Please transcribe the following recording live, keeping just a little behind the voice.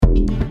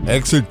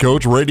Exit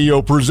Coach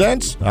Radio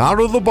presents Out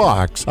of the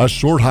Box, a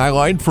short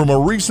highlight from a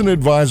recent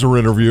advisor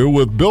interview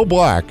with Bill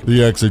Black,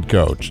 the Exit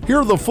Coach.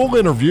 Hear the full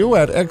interview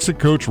at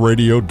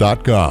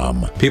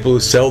exitcoachradio.com. People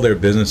who sell their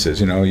businesses,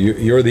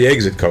 you're the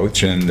exit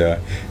coach, and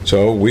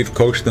so we've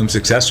coached them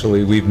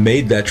successfully. We've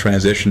made that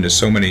transition as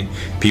so many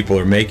people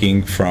are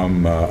making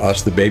from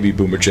us, the baby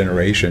boomer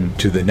generation,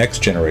 to the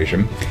next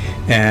generation.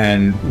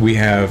 And we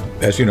have,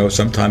 as you know,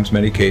 sometimes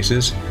many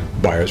cases,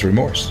 buyer's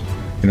remorse.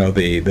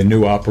 The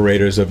new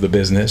operators of the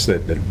business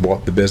that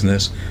bought the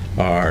business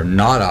are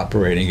not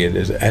operating it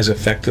as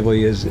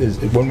effectively as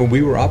when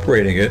we were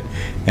operating it,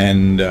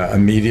 and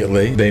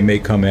immediately they may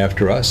come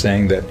after us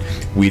saying that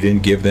we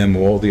didn't give them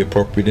all the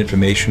appropriate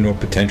information, or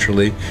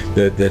potentially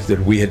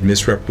that we had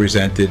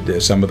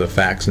misrepresented some of the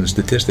facts and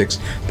statistics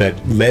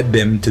that led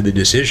them to the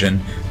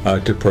decision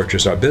to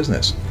purchase our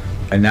business.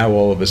 And now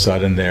all of a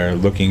sudden they're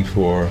looking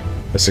for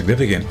a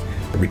significant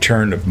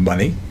return of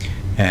money,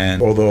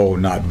 and although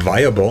not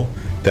viable,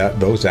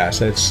 that those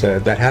assets,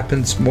 that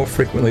happens more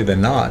frequently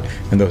than not,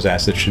 and those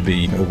assets should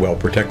be well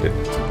protected.